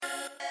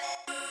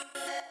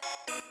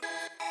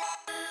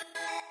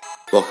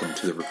Welcome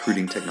to the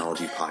Recruiting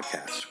Technology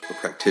Podcast, where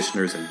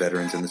practitioners and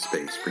veterans in the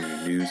space bring you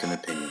news and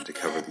opinion to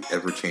cover the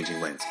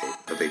ever-changing landscape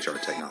of HR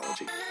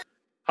technology.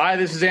 Hi,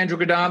 this is Andrew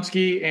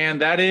Godomsky,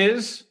 and that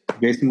is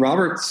Jason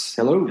Roberts.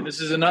 Hello. And this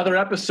is another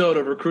episode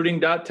of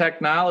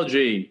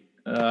Recruiting.Technology,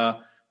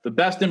 the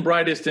best and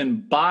brightest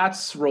in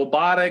bots,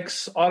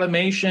 robotics,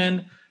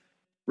 automation,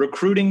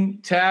 recruiting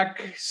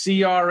tech,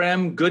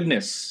 CRM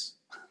goodness.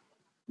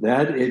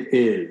 That it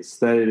is.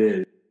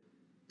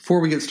 Before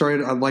we get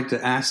started, I'd like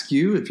to ask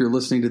you, if you're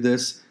listening to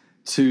this,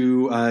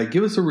 to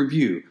give us a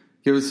review.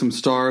 Give us some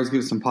stars,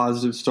 give us some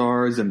positive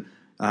stars, and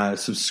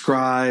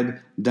subscribe,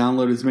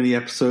 download as many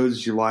episodes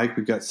as you like.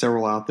 We've got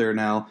several out there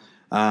now.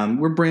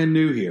 We're brand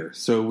new here,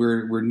 so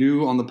we're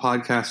new on the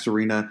podcast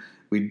arena.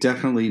 We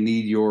definitely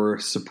need your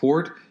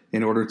support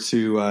in order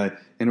to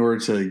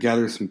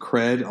gather some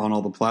cred on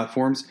all the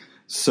platforms.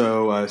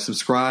 So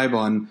subscribe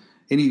on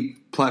any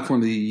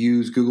platform that you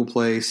use: Google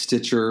Play,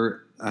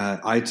 Stitcher,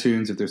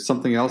 iTunes. If there's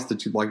something else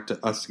that you'd like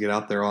us to get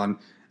out there on,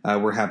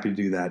 we're happy to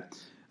do that.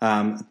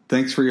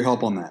 Thanks for your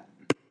help on that.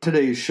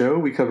 Today's show,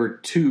 we cover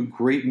two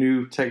great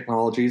new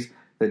technologies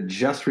that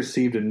just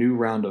received a new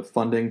round of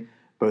funding,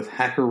 both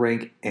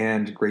HackerRank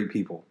and Great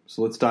People.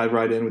 So let's dive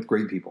right in with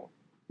Great People.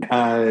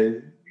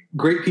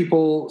 Great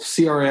People,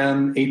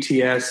 CRM,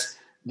 ATS,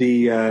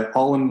 the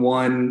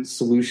all-in-one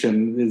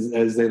solution,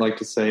 as they like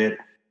to say it.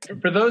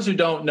 For those who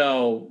don't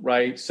know,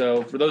 right,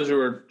 so for those who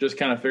are just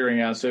kind of figuring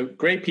out, so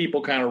Great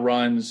People kind of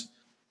runs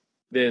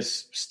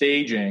this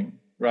staging,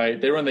 right?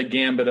 They run the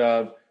gambit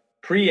of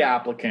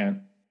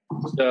pre-applicant.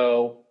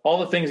 So all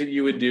the things that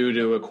you would do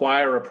to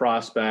acquire a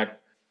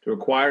prospect, to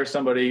acquire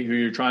somebody who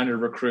you're trying to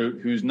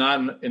recruit who's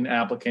not an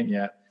applicant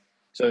yet.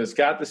 So it's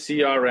got the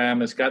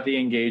CRM, it's got the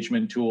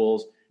engagement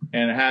tools,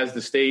 and it has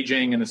the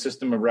staging and the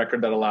system of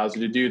record that allows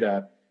you to do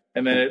that.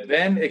 And then it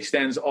then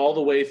extends all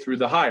the way through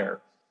the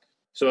hire.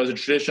 So as a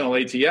traditional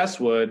ATS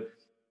would,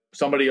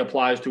 somebody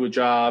applies to a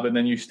job and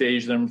then you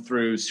stage them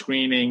through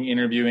screening,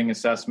 interviewing,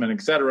 assessment,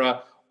 et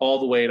cetera, all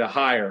the way to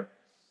hire.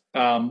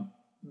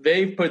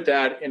 They've put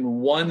that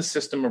in one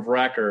system of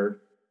record.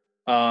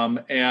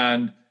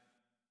 And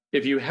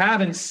if you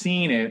haven't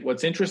seen it,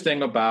 what's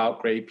interesting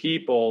about Great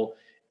People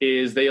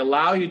is they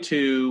allow you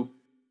to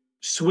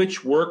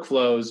switch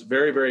workflows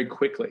very, very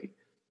quickly.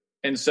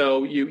 And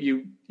so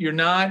you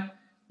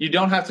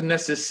don't have to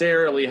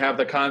necessarily have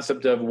the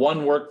concept of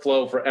one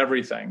workflow for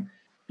everything.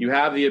 You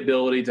have the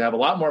ability to have a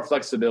lot more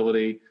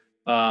flexibility,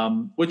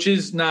 which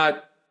is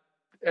not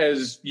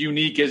as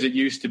unique as it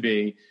used to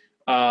be.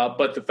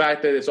 But the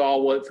fact that it's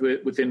all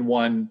within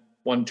one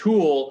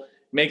tool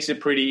makes it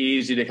pretty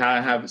easy to kind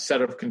of have a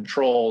set of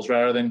controls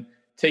rather than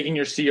taking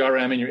your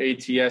CRM and your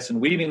ATS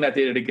and weaving that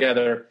data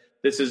together.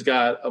 This has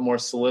got a more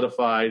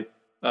solidified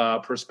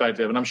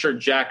perspective. And I'm sure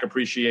Jack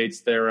appreciates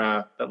their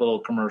that little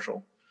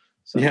commercial.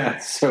 So. Yeah,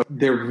 so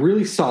they're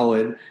really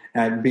solid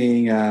at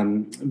being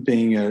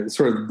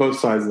sort of both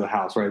sides of the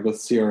house, right? Both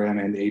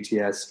CRM and the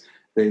ATS,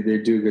 they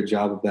do a good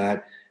job of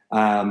that.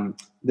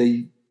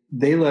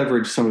 They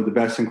leverage some of the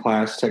best in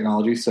class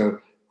technology. So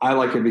I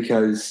like it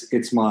because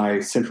it's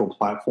my central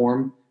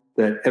platform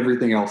that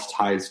everything else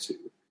ties to,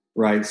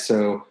 right?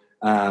 So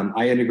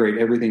I integrate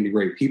everything to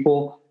Great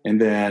People, and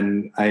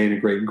then I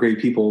integrate Great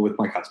People with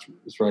my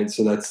customers, right?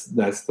 So that's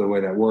the way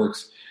that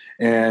works.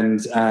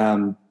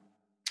 And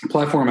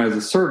platform as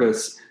a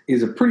service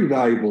is a pretty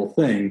valuable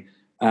thing.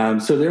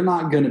 So they're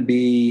not going to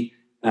be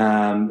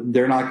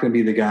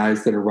the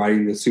guys that are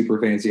writing the super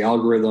fancy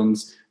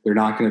algorithms. They're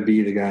not going to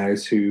be the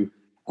guys who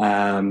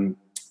have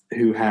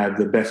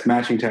the best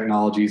matching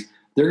technologies.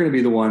 They're going to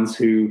be the ones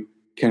who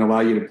can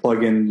allow you to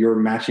plug in your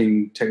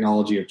matching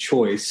technology of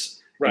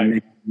choice, right, and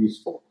make it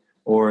useful.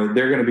 Or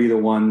they're going to be the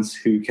ones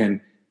who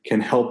can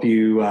help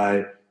you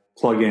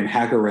plug in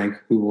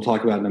HackerRank, who we'll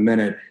talk about in a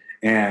minute,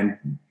 and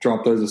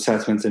drop those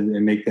assessments and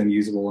make them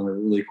usable in a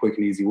really quick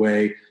and easy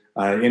way,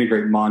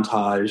 integrate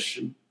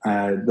Montage,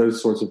 those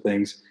sorts of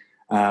things.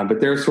 But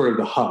they're sort of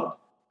the hub,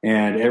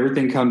 and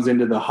everything comes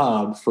into the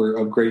hub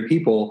of Great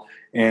People,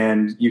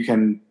 and you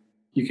can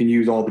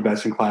use all the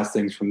best in class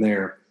things from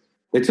there.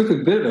 They took a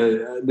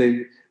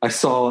bit I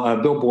saw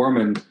Bill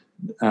Borman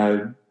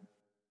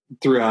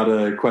threw out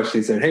a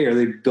question. He said, "Hey, are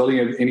they building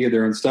any of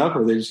their own stuff,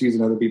 or are they just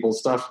using other people's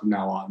stuff from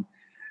now on?"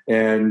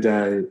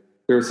 And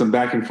there was some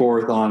back and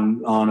forth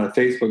on a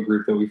Facebook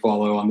group that we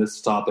follow on this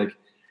topic.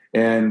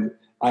 And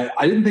I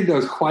didn't think that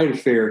was quite a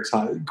fair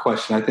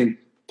question. I think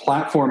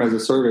platform as a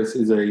service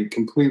is a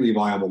completely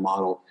viable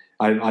model.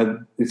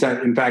 In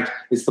fact,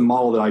 it's the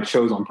model that I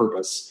chose on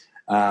purpose.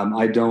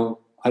 I don't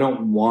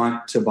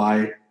want to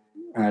buy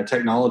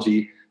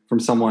technology from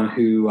someone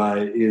who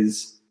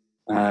is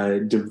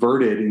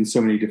diverted in so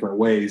many different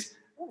ways.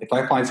 If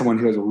I find someone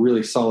who has a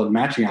really solid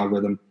matching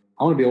algorithm,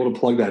 I want to be able to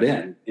plug that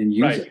in and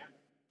use it.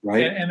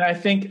 Right. And I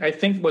think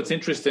what's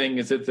interesting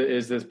is that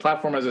is this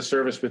platform as a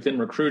service within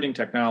recruiting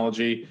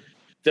technology.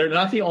 They're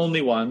not the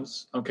only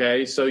ones.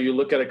 Okay. So you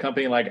look at a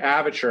company like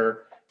Avature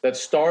that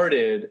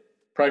started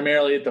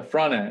primarily at the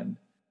front end.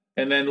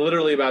 And then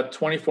literally about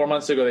 24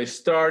 months ago, they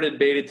started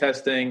beta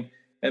testing.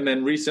 And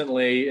then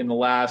recently in the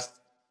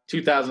last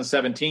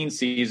 2017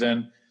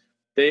 season,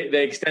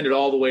 they extended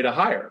all the way to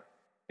hire.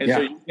 And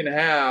so you can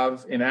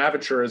have in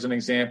Avature, as an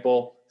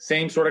example,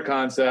 same sort of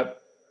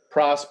concept,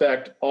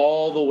 prospect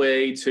all the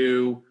way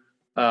to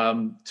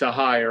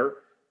hire.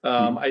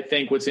 I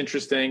think what's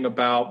interesting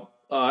about,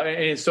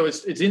 and so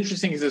it's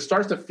interesting because it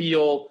starts to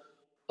feel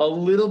a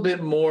little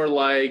bit more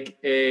like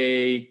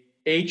a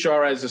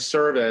HR as a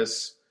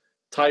service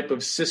type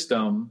of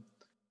system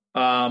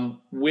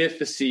with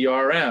the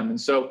CRM.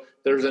 And so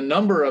there's a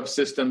number of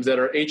systems that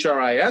are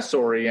HRIS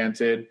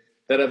oriented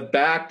that have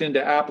backed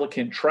into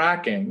applicant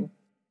tracking,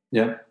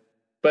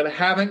 but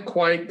haven't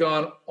quite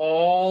gone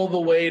all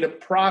the way to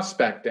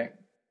prospecting,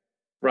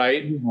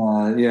 right?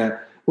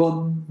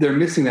 Well, they're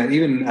missing that.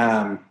 Even,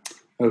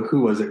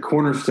 who was it?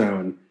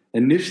 Cornerstone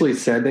initially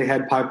said they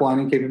had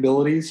pipelining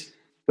capabilities,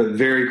 but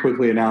very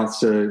quickly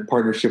announced a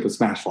partnership with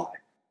Smashfly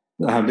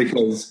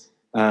because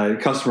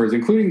customers,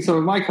 including some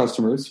of my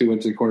customers who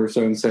went to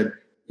Cornerstone, said,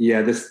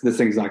 yeah, this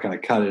thing's not going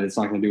to cut it. It's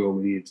not going to do what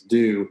we need it to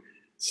do.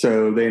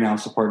 So they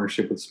announced a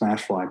partnership with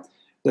Smashfly.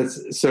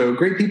 That's so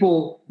great.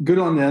 People, good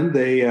on them.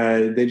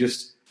 They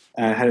just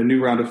had a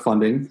new round of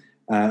funding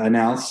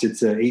announced.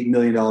 It's $8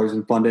 million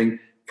in funding.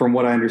 From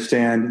what I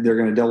understand, they're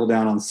going to double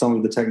down on some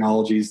of the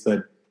technologies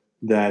that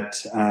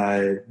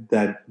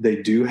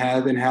they do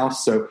have in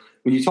house. So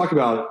when you talk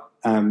about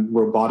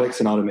robotics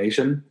and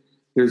automation,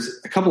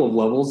 there's a couple of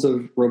levels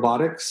of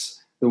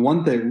robotics. The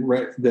one thing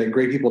that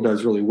Great People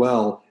does really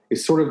well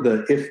is sort of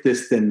the if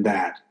this then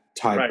that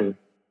type of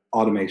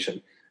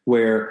automation,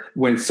 where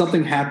when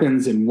something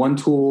happens in one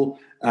tool,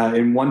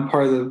 in one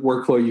part of the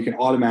workflow, you can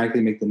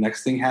automatically make the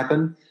next thing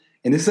happen.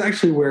 And this is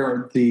actually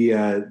where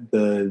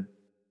the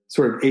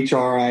sort of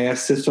HRIS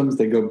systems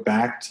that go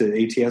back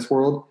to ATS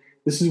world,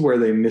 this is where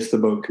they miss the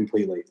boat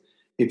completely.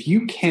 If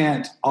you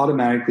can't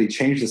automatically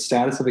change the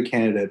status of a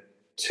candidate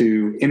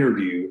to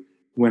interview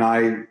when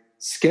I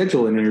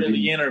schedule an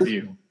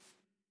interview,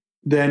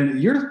 then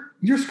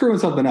you're screwing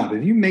something up.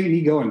 If you make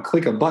me go and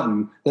click a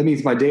button, that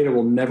means my data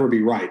will never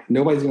be right.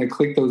 Nobody's going to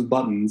click those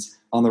buttons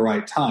on the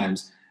right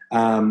times.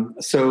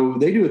 So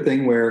they do a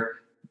thing where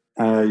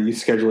you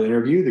schedule an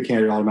interview, the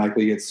candidate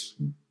automatically gets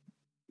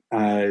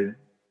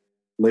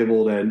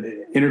labeled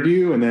an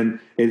interview, and then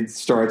it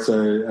starts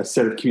a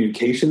set of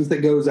communications that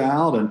goes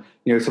out, and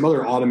some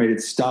other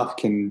automated stuff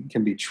can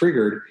be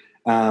triggered.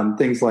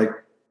 Things like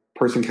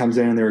person comes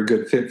in and they're a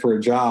good fit for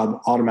a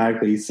job,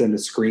 automatically send a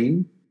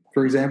screen,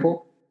 for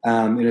example,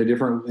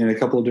 in a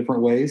couple of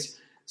different ways.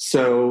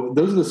 So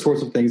those are the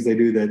sorts of things they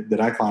do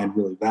that I find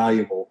really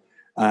valuable.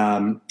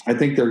 I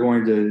think they're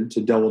going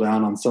to double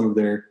down on some of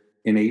their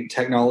innate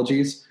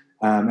technologies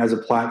as a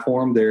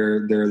platform.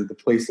 They're the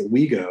place that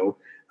we go.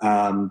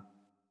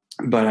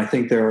 But I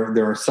think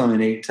there are some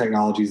innate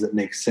technologies that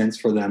make sense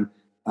for them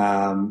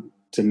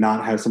to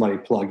not have somebody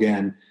plug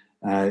in.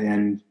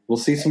 And we'll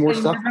see some more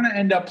stuff. We're going to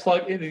end up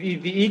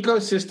the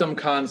ecosystem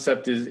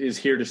concept is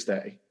here to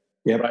stay.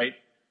 Right.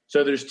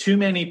 So there's too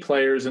many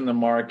players in the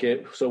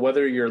market. So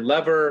whether you're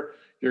Lever,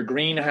 your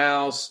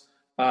Greenhouse,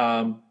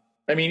 even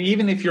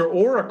if you're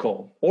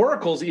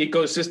Oracle's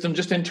ecosystem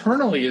just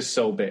internally is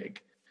so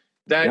big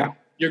that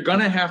you're going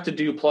to have to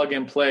do plug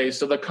and play.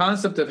 So the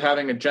concept of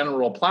having a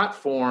general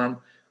platform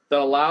that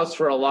allows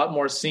for a lot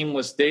more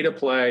seamless data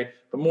play,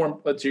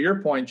 but to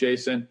your point,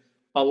 Jason,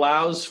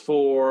 allows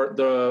for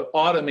the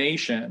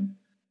automation,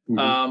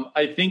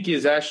 I think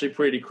is actually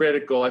pretty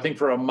critical, I think,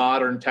 for a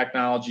modern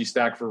technology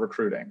stack for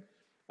recruiting.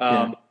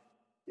 Well,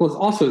 it's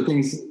also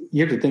things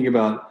you have to think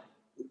about.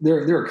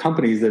 There are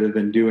companies that have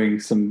been doing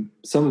some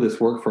of this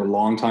work for a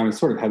long time and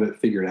sort of have it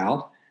figured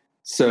out.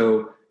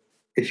 So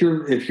if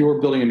you're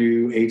building a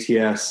new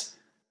ATS,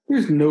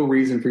 there's no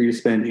reason for you to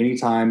spend any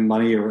time,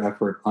 money, or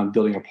effort on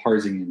building a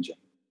parsing engine.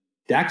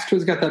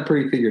 Daxtra's got that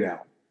pretty figured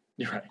out.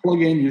 You're right.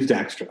 Plug in, use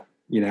Daxtra.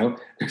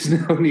 There's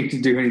no need to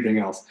do anything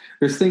else.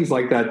 There's things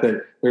like that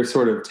they're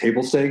sort of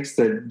table stakes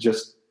that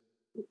just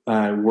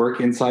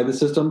work inside the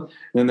system. And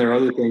then there are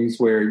other things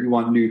where you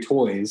want new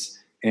toys,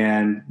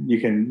 and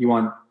you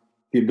want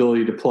the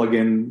ability to plug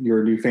in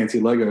your new fancy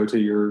Lego to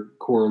your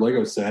core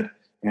Lego set,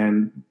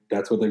 and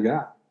that's what they've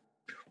got.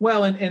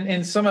 Well,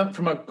 and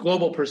from a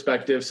global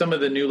perspective, some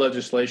of the new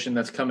legislation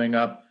that's coming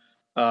up,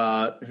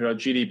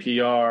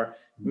 GDPR,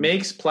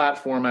 makes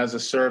platform as a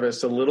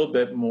service a little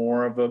bit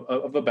more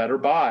of a better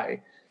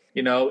buy.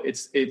 If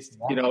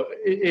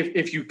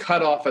you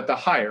cut off at the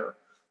hire,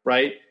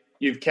 right,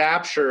 you've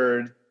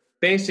captured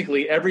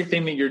basically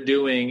everything that you're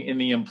doing in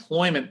the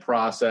employment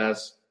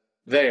process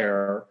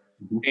there,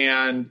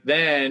 and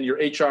then your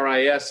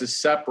HRIS is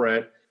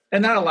separate.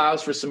 And that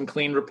allows for some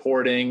clean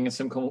reporting,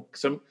 some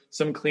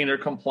cleaner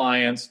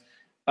compliance,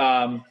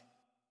 and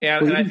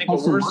I think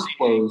what we're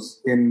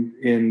seeing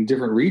in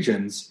different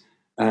regions.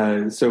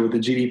 So with the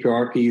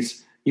GDPR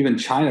piece, even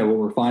China, what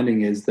we're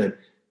finding is that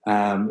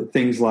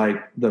things like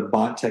the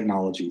bot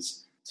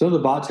technologies. Some of the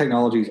bot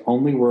technologies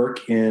only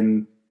work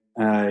in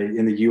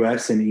the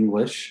U.S. in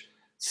English.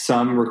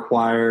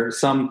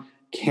 Some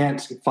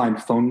can't find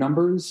phone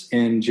numbers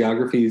in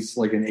geographies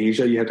like in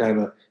Asia. You have to have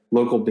a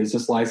local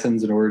business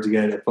license in order to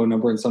get a phone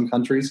number in some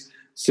countries.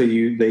 so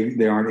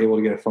they aren't able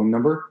to get a phone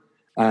number,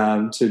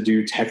 to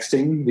do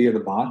texting via the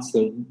bots,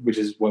 which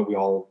is what we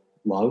all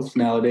love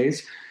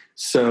nowadays.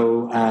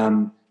 So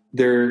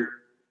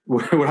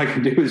what I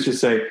can do is just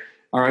say,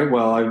 all right,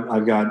 well,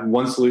 I've got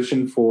one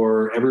solution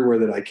for everywhere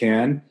that I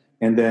can,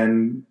 and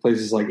then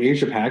places like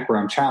Asia Pac where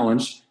I'm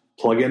challenged,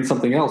 plug in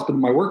something else, but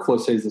my workflow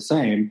stays the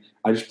same.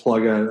 I just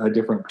plug a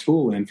different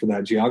tool in for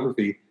that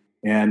geography,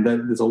 and that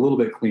is a little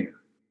bit cleaner.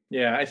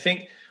 Yeah, I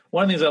think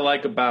one of the things I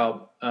like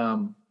about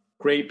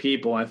great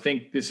people, I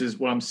think this is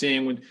what I'm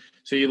seeing.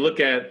 So you look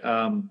at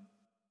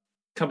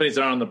companies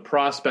that are on the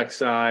prospect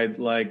side,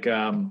 like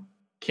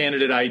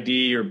Candidate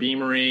ID or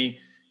Beamery.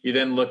 You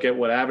then look at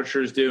what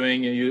Avature is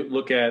doing, and you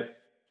look at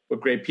what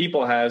Great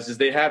People has, is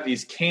they have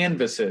these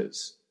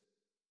canvases,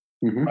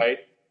 right?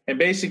 And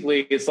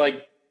basically it's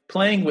like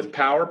playing with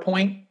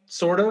PowerPoint,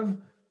 sort of.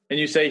 And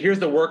you say, here's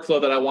the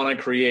workflow that I want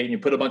to create, and you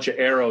put a bunch of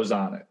arrows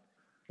on it.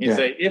 You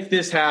say, if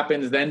this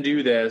happens, then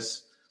do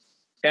this.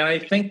 And I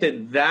think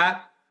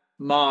that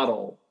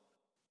model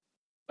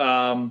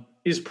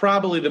is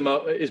probably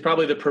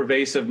the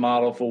pervasive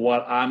model for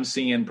what I'm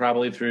seeing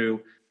probably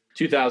through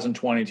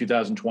 2020,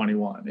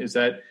 2021, is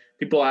that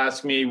people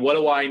ask me, what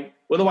do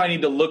I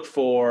need to look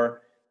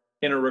for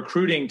in a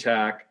recruiting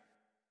tech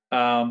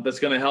that's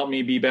going to help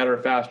me be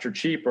better, faster,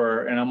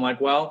 cheaper? And I'm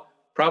like, well,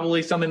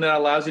 probably something that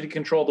allows you to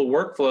control the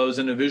workflows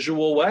in a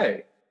visual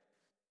way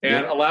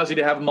and allows you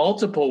to have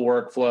multiple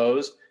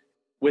workflows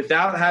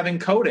without having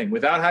coding,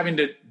 without having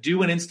to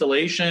do an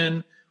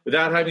installation,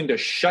 without having to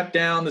shut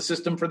down the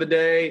system for the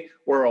day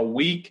or a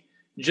week.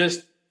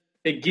 Just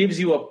it gives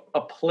you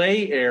a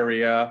play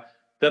area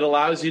that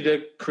allows you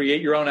to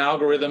create your own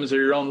algorithms or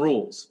your own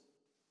rules.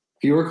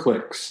 Fewer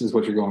clicks is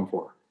what you're going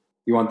for.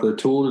 You want the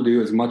tool to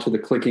do as much of the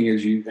clicking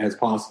as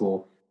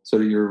possible so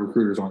that your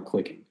recruiters aren't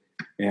clicking.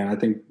 And I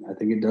think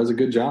it does a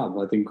good job.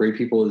 I think Great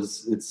People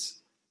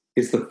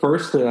it's the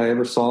first that I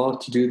ever saw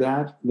to do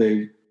that.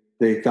 They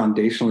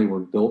foundationally were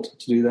built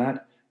to do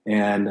that,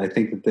 and I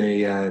think that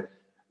they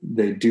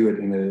do it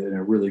in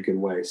a really good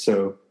way.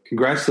 So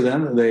congrats to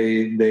them.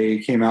 They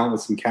came out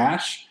with some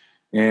cash,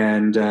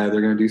 and they're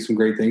going to do some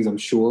great things, I'm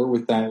sure,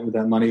 with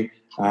that money.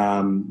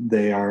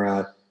 They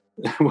are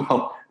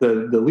well.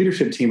 The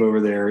leadership team over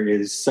there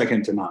is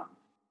second to none.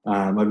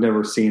 I've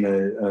never seen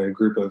a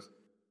group of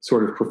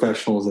sort of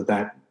professionals of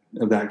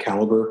that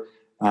caliber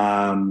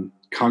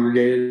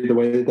congregated the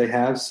way that they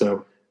have.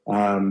 So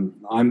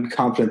I'm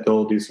confident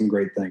they'll do some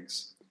great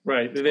things.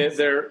 Right.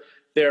 Their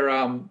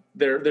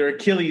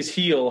Achilles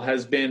heel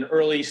has been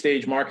early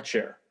stage market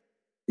share.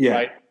 Yeah.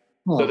 Right.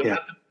 Well, so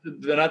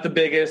they're not the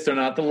biggest. They're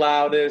not the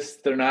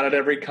loudest. They're not at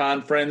every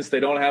conference. They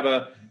don't have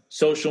a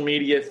social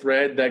media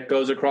thread that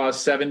goes across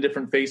 7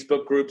 different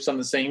Facebook groups on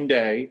the same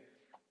day.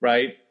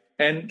 Right.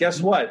 And guess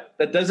what?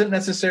 That doesn't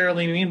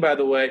necessarily mean, by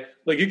the way,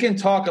 look, you can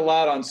talk a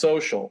lot on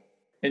social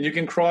and you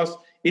can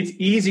it's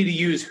easy to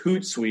use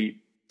Hootsuite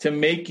to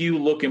make you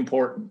look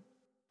important.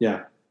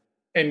 Yeah.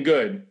 And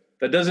good.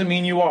 That doesn't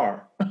mean you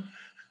are.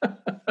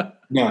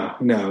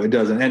 No, it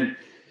doesn't. And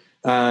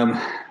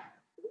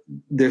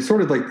they're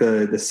sort of like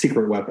the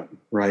secret weapon,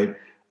 right?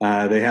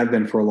 They have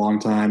been for a long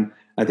time.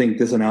 I think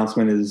this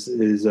announcement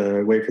is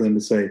a way for them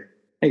to say,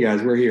 hey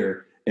guys, we're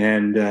here.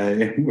 And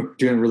we're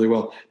doing really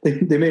well.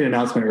 They made an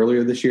announcement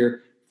earlier this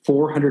year,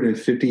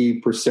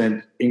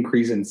 450%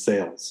 increase in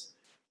sales.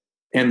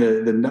 And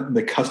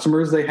the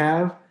customers they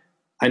have,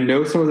 I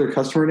know some of their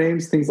customer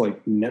names, things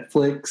like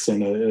Netflix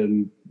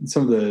and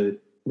some of the,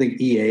 I think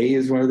EA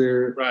is one of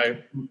their,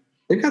 right.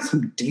 They've got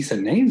some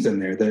decent names in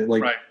there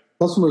that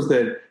customers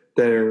that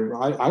are,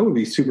 I would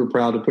be super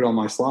proud to put on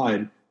my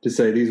slide to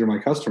say, these are my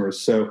customers.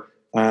 So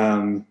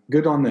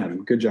good on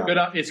them. Good job.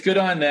 It's good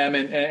on them.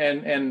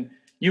 And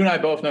you and I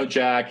both know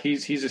Jack.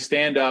 He's a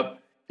stand-up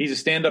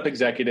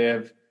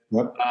executive.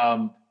 Yep.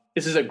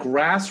 This is a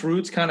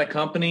grassroots kind of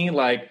company,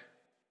 like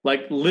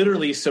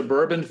literally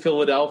suburban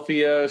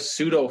Philadelphia,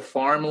 pseudo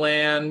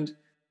farmland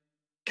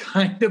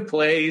kind of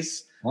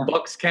place,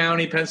 Bucks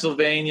County,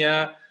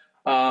 Pennsylvania.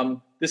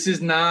 This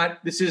is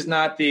not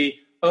the,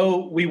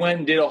 we went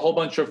and did a whole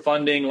bunch of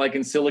funding like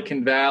in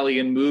Silicon Valley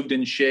and moved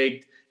and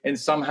shaked and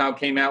somehow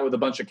came out with a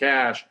bunch of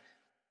cash.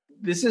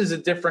 This is a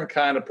different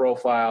kind of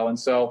profile. And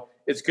so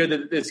it's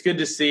good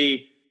to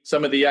see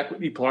some of the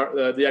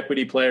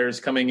equity players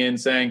coming in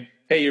saying,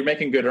 hey, you're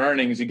making good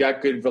earnings. You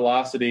got good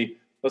velocity.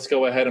 Let's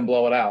go ahead and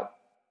blow it out.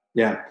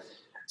 Yeah.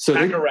 So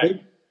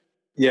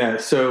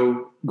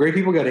so Great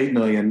People got $8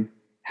 million.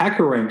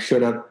 HackerRank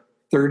showed up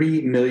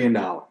 $30 million.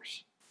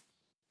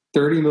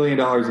 $30 million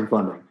in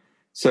funding.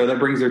 So that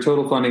brings their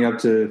total funding up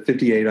to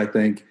 58, I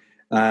think.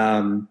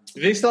 Do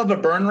they still have a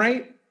burn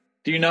rate?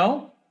 Do you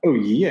know? Oh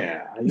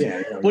yeah.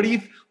 What do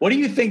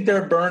you think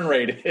their burn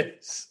rate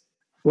is?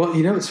 Well,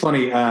 it's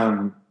funny.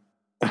 I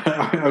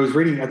was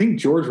reading. I think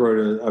George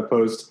wrote a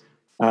post.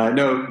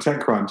 No,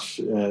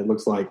 TechCrunch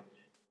looks like.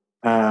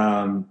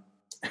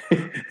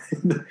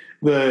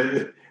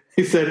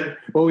 He said,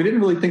 "Well, we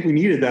didn't really think we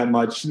needed that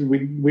much. We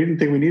didn't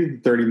think we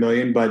needed 30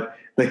 million, but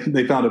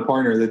they found a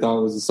partner. They thought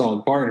it was a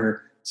solid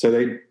partner, so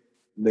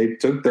they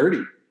took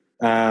 30.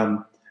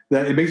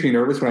 That it makes me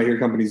nervous when I hear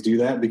companies do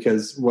that,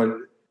 because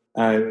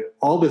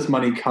all this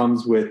money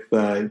comes with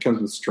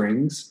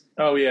strings.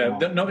 Oh yeah,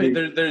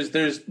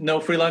 there's no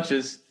free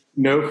lunches.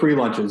 No free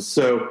lunches.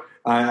 So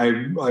I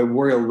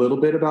worry a little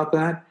bit about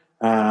that.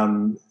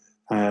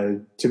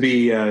 To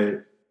be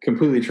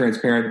completely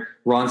transparent,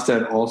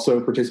 Ronstadt also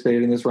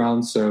participated in this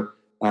round. So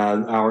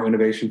our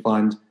innovation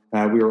fund,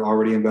 we were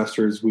already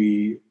investors.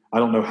 I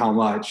don't know how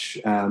much,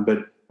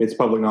 but it's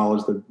public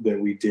knowledge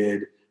that we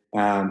did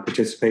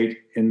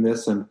participate in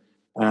this, and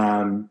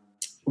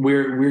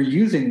we're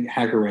using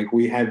HackerRank.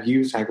 We have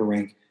used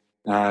HackerRank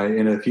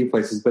in a few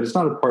places, but it's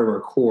not a part of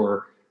our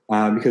core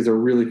because they're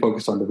really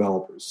focused on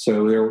developers.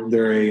 So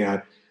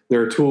they're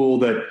a tool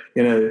that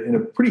in a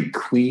pretty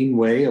clean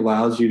way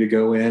allows you to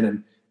go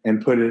in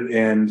and put it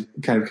and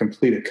kind of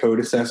complete a code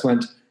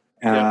assessment.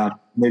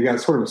 They've got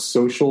sort of a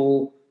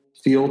social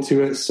feel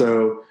to it,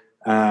 so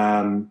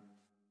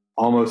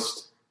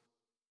almost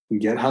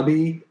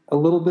GitHub-y a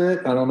little bit.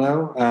 I don't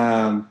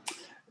know,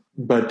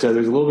 but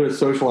there's a little bit of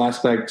social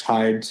aspect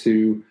tied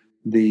to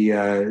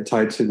the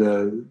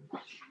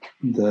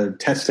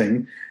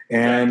testing,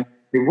 and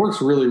it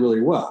works really, really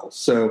well.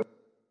 So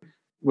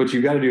what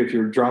you've got to do if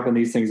you're dropping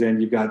these things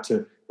in, you've got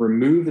to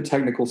remove the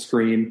technical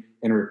screen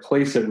and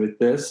replace it with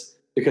this,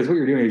 because what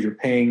you're doing is you're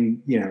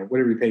paying,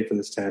 whatever you pay for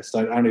this test.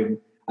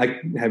 I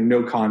have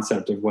no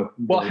concept of what.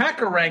 Well,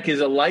 HackerRank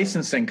is a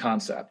licensing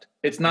concept.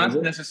 It's not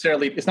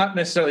necessarily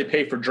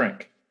pay for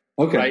drink.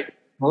 Okay. Right.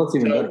 Well, that's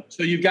even better.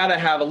 So you've got to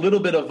have a little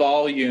bit of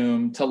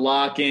volume to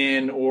lock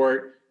in,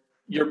 or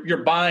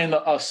you're buying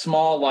a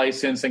small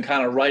license and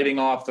kind of writing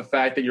off the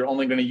fact that you're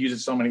only going to use it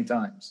so many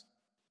times.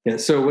 Yeah.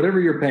 So whatever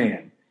you're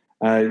paying,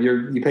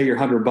 you pay your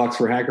 $100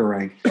 for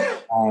HackerRank,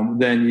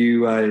 then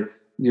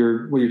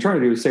what you're trying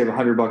to do is save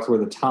 $100 worth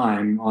of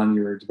time on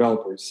your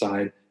developer's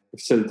side,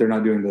 so that they're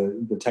not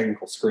doing the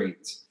technical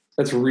screens.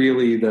 That's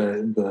really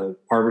the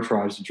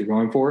arbitrage that you're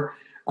going for.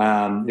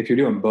 If you're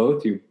doing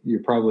both,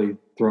 you're probably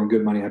throwing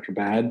good money after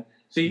bad.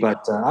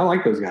 But I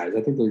like those guys.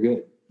 I think they're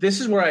good. This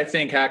is where I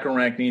think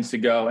HackerRank needs to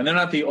go, and they're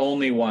not the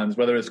only ones.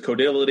 Whether it's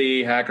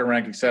Codility,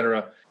 HackerRank,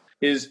 etc.,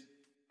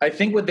 I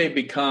think what they've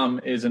become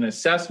is an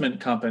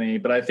assessment company.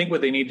 But I think what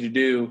they need to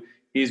do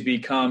is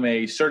become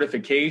a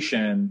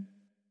certification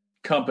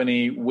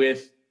company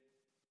with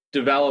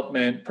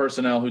development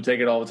personnel who take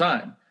it all the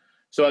time.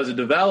 So as a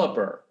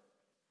developer,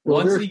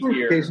 once a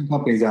year, certification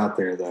companies out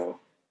there, though.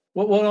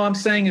 What I'm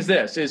saying is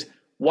this: is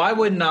why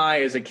wouldn't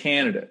I, as a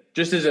candidate,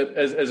 just as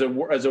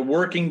a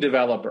working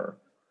developer,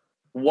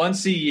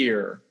 once a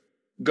year,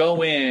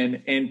 go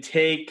in and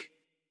take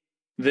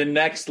the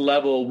next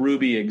level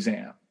Ruby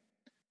exam,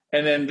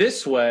 and then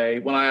this way,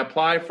 when I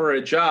apply for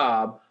a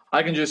job,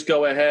 I can just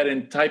go ahead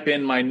and type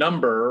in my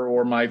number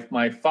or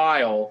my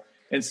file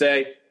and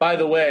say, by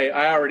the way,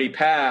 I already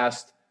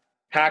passed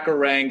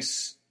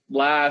HackerRank's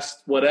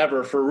last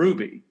whatever for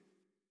Ruby,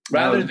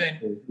 rather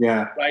than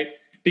right.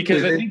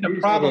 Because I think the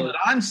problem that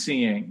I'm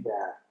seeing,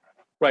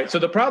 right. So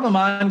the problem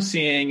I'm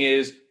seeing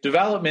is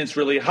development's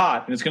really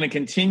hot, and it's going to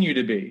continue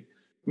to be.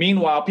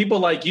 Meanwhile, people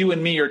like you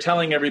and me are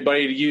telling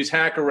everybody to use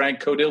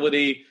HackerRank,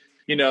 Codility,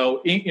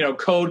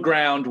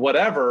 CodeGround,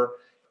 whatever.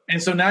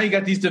 And so now you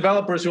got these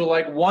developers who are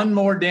like, one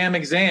more damn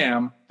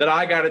exam that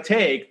I got to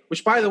take,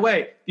 which, by the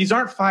way, these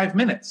aren't 5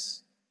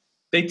 minutes.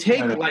 They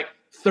take like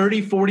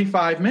 30,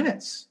 45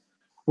 minutes.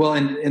 Well,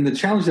 and the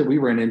challenge that we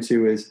ran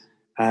into is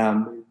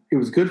it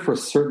was good for a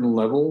certain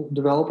level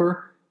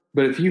developer,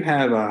 but if you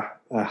have a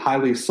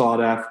highly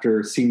sought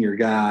after senior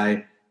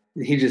guy,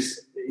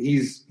 he's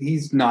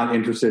not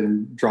interested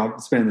in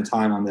spending the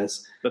time on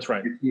this. That's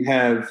right. You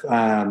have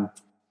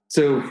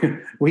so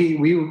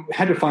we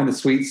had to find the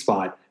sweet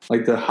spot,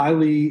 like the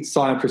highly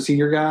sought after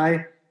senior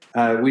guy.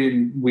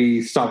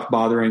 We stopped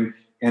bothering,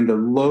 and the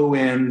low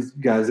end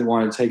guys that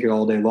wanted to take it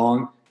all day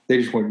long,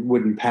 they just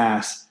wouldn't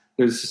pass.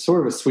 There's sort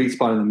of a sweet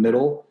spot in the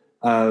middle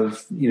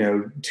of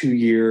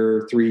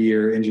 2-year,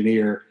 3-year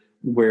engineer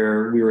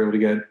where we were able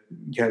to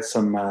get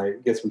some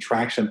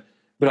traction.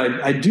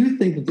 But I do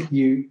think that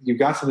you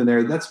got something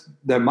there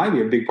that might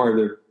be a big part of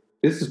their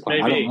business plan.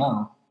 Maybe. I don't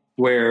know,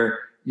 where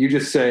you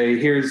just say,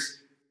 here's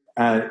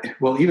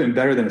even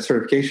better than a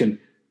certification.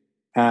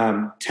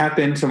 Tap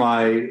into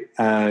my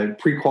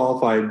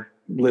pre-qualified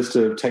list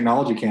of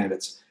technology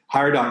candidates.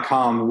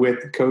 Hire.com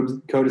with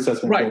code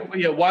assessment. Right.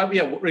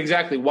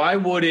 Exactly. Why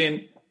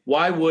wouldn't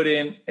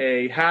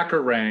a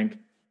HackerRank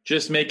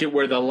just make it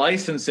where the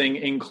licensing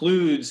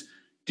includes,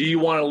 do you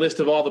want a list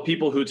of all the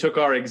people who took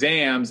our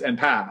exams and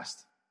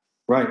passed?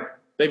 Right.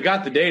 They've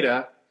got the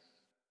data,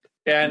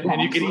 and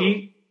you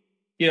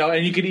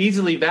could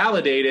easily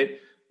validate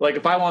it. Like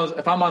if I'm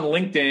on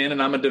LinkedIn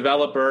and I'm a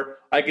developer,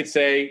 I could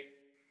say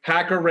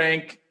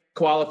HackerRank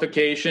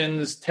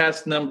qualifications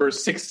test number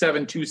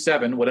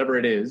 6727, whatever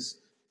it is,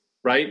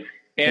 right?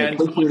 And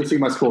click here to see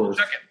my scores.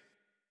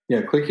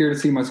 Yeah, click here to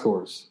see my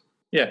scores.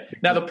 Yeah.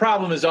 Now the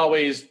problem is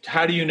always,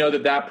 how do you know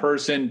that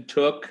person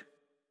took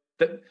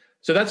that?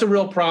 So that's a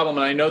real problem,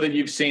 and I know that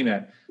you've seen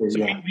that.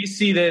 So we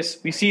see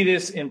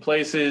this in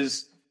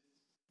places,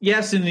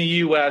 yes, in the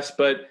U.S.,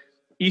 but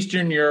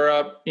Eastern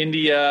Europe,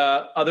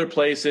 India, other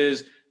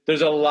places,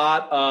 there's a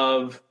lot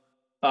of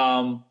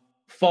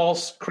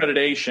false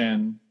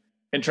accreditation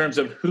in terms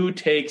of who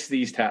takes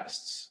these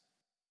tests.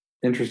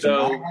 Interesting.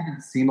 So, I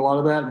haven't seen a lot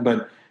of that,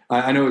 but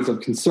I know it's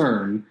of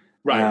concern.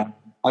 Right.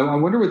 I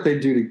wonder what they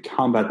do to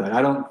combat that.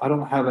 I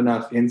don't have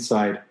enough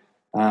insight.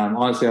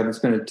 Honestly, I haven't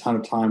spent a ton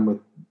of time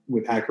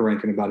with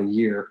HackerRank in about a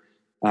year,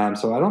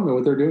 so I don't know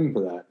what they're doing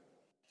for that.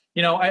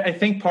 I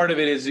think part of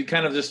it is you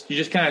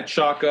just kind of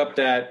chalk up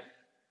that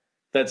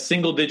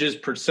single digits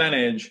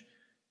percentage,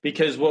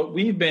 because what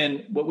we've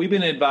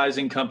been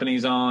advising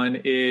companies on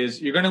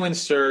is you're going to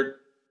insert,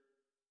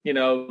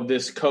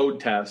 this code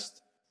test.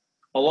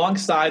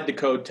 Alongside the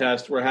code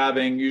test, we're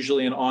having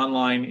usually an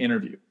online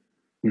interview,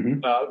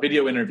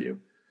 video interview.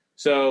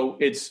 So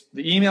it's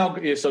the email.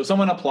 So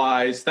someone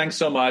applies. Thanks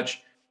so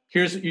much.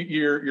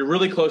 You're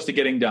really close to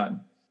getting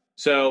done.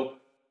 So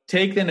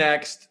take the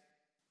next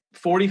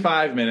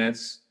 45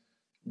 minutes,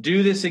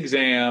 do this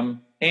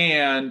exam,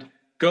 and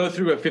go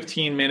through a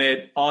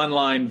 15-minute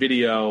online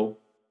video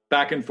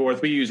back and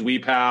forth. We use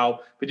WePow,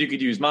 but you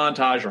could use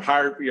Montage or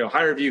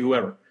HireVue,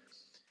 whoever.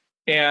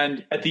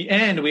 And at the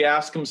end, we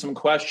ask them some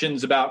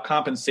questions about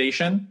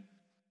compensation,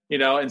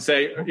 and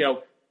say,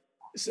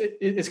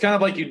 it's kind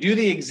of like you do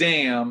the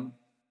exam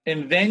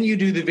and then you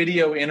do the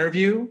video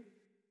interview.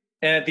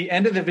 And at the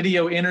end of the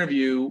video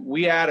interview,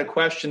 we add a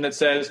question that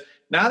says,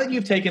 now that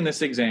you've taken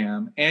this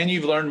exam and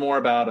you've learned more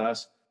about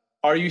us,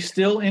 are you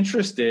still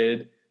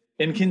interested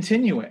in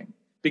continuing?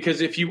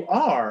 Because if you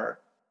are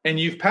and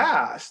you've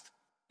passed,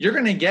 you're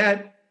going to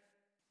get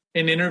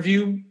an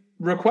interview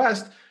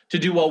request to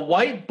do a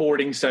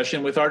whiteboarding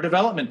session with our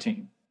development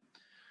team.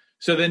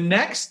 So the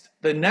next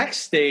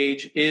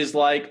stage is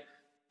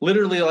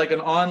literally like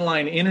an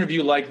online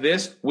interview like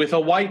this with a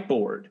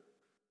whiteboard,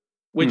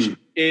 which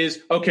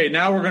is, okay,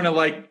 now we're going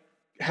to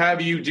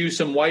have you do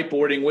some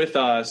whiteboarding with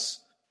us,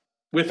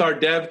 with our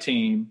dev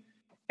team.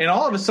 And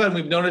all of a sudden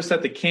we've noticed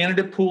that the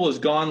candidate pool has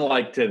gone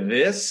to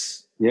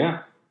this.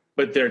 Yeah.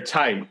 But they're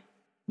tight.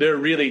 They're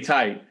really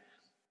tight.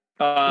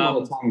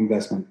 Time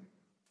investment.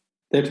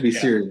 They have to be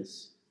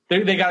serious.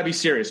 They got to be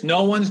serious.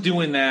 No one's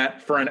doing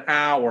that for an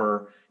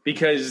hour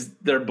because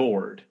they're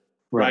bored,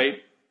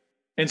 right?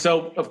 And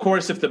so, of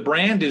course, if the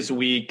brand is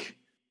weak,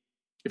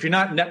 if you're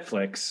not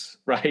Netflix,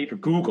 right, or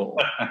Google,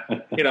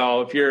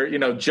 if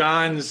you're,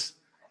 John's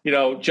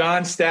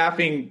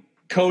staffing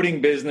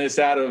coding business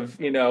out of,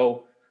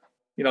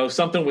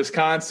 something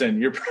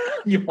Wisconsin,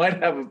 you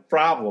might have a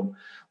problem,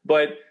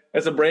 but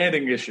that's a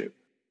branding issue.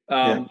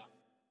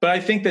 But I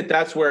think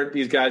that's where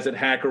these guys at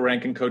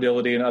HackerRank and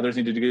Codility and others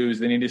need to do is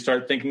they need to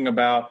start thinking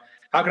about,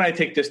 how can I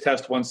take this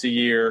test once a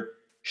year,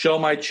 show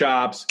my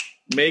chops,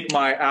 make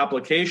my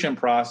application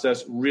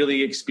process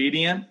really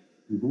expedient,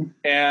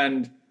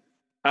 and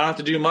I don't have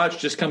to do much,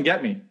 just come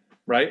get me,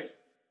 right?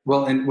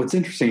 Well, and what's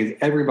interesting is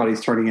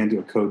everybody's turning into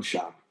a code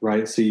shop,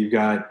 right? So you've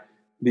got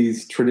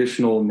these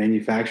traditional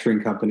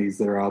manufacturing companies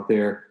that are out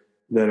there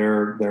that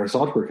are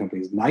software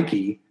companies.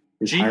 Nike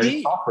is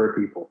hiring software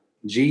people.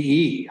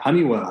 GE,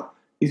 Honeywell.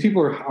 These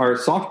people are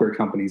software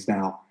companies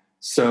now.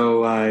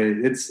 So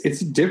it's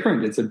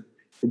different.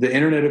 The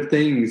Internet of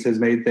Things has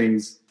made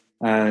things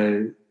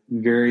very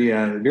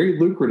very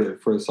lucrative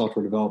for a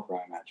software developer,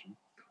 I imagine.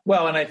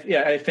 Well, and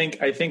I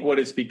think what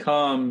it's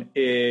become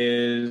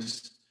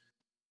is,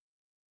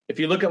 if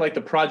you look at the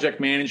project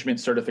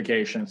management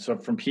certification, so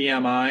from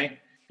PMI,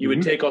 you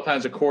would take all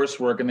kinds of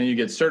coursework and then you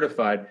get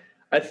certified.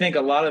 I think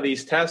a lot of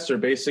these tests are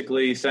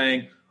basically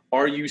saying,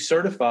 are you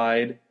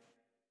certified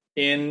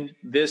in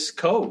this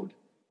code?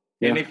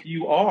 Yeah. And if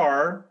you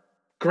are,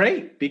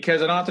 great,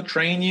 because I don't have to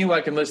train you.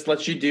 I can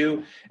let you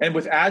do. And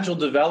with agile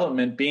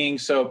development being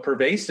so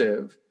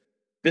pervasive,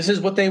 this is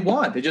what they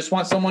want. They just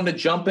want someone to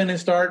jump in and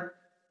start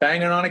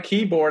banging on a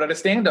keyboard at a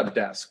stand-up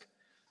desk.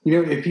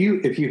 If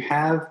you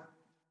have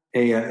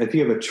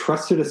a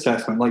trusted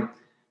assessment,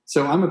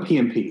 so I'm a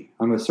PMP.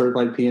 I'm a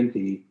certified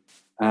PMP,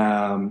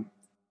 and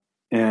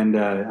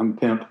I'm a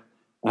pimp.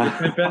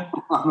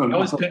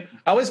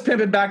 I was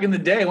pimping back in the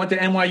day. I went to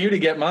NYU to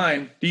get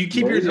mine. Do you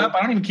keep yours up?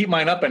 I don't even keep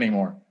mine up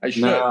anymore. I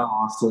should. No,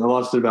 I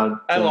lost it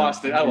about. I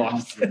lost it.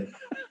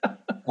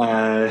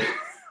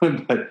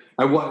 But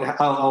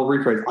I'll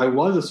rephrase. I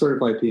was a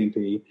certified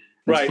PMP.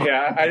 Right.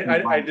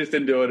 Yeah. I just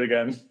didn't do it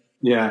again.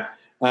 Yeah.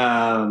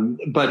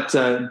 But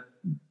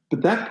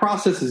that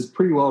process is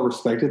pretty well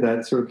respected.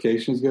 That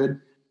certification is good.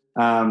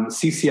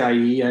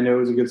 CCIE, I know,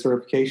 is a good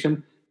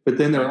certification. But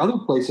then there are other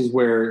places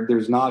where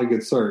there's not a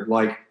good cert,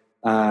 like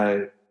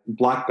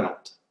black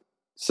belt.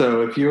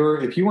 So if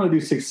you want to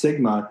do Six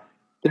Sigma,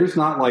 there's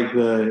not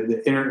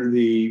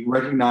the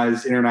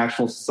recognized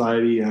International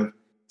Society of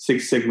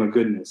Six Sigma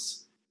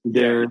goodness.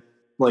 There's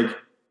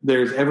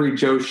every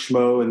Joe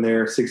Schmo in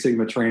their Six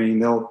Sigma training.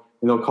 They'll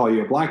call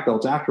you a black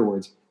belt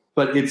afterwards.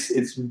 But it's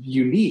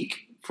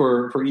unique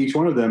for each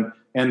one of them,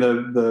 and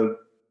the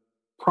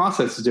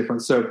process is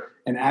different. So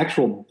an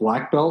actual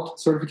black belt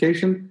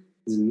certification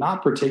is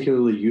not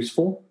particularly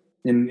useful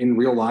in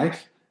real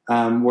life,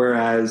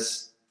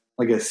 whereas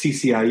like a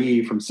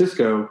CCIE from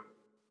Cisco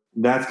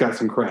that's got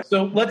some credit.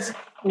 So let's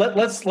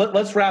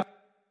wrap.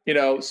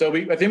 So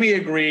I think we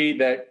agree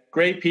that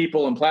great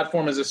people and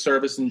platform as a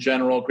service in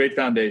general, great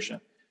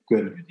foundation.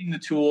 Good. Using the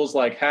tools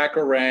like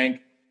HackerRank,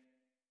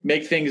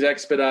 make things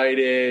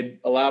expedited,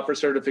 allow for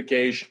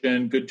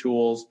certification, good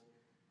tools.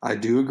 I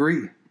do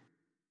agree.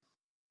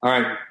 All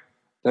right.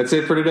 That's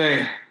it for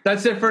today.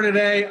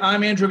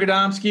 I'm Andrew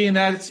Gadomski, and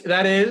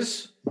that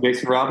is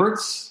Jason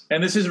Roberts.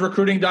 And this is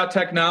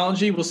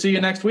Recruiting.Technology. We'll see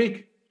you next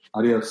week.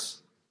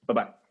 Adios.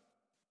 Bye-bye.